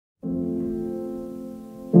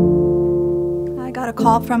I got a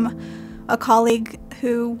call from a colleague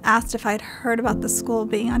who asked if I'd heard about the school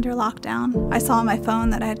being under lockdown. I saw on my phone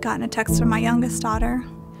that I had gotten a text from my youngest daughter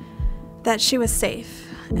that she was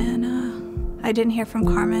safe, and I didn't hear from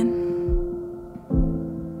Carmen.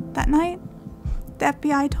 That night, the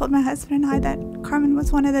FBI told my husband and I that Carmen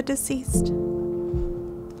was one of the deceased.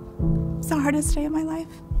 It's the hardest day of my life.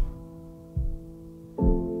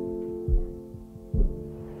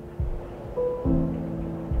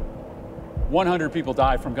 "100 people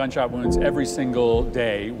die from gunshot wounds every single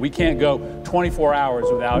day. We can't go 24 hours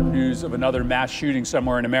without news of another mass shooting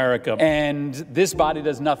somewhere in America, and this body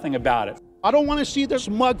does nothing about it." I don't want to see their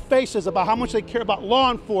smug faces about how much they care about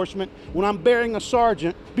law enforcement when I'm burying a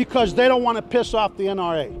sergeant because they don't want to piss off the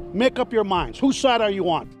NRA. Make up your minds. Whose side are you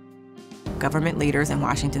on? Government leaders in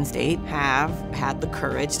Washington State have had the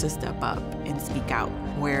courage to step up and speak out,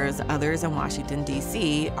 whereas others in Washington,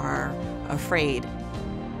 D.C. are afraid.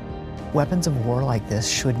 Weapons of war like this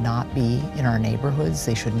should not be in our neighborhoods.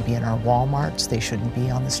 They shouldn't be in our Walmarts. They shouldn't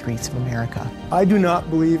be on the streets of America. I do not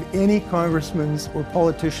believe any congressman's or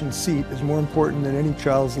politician's seat is more important than any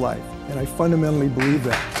child's life, and I fundamentally believe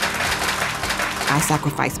that. I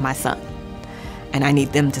sacrificed my son, and I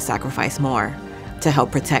need them to sacrifice more to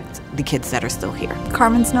help protect the kids that are still here.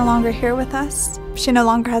 Carmen's no longer here with us. She no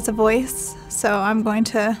longer has a voice, so I'm going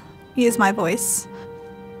to use my voice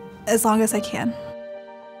as long as I can.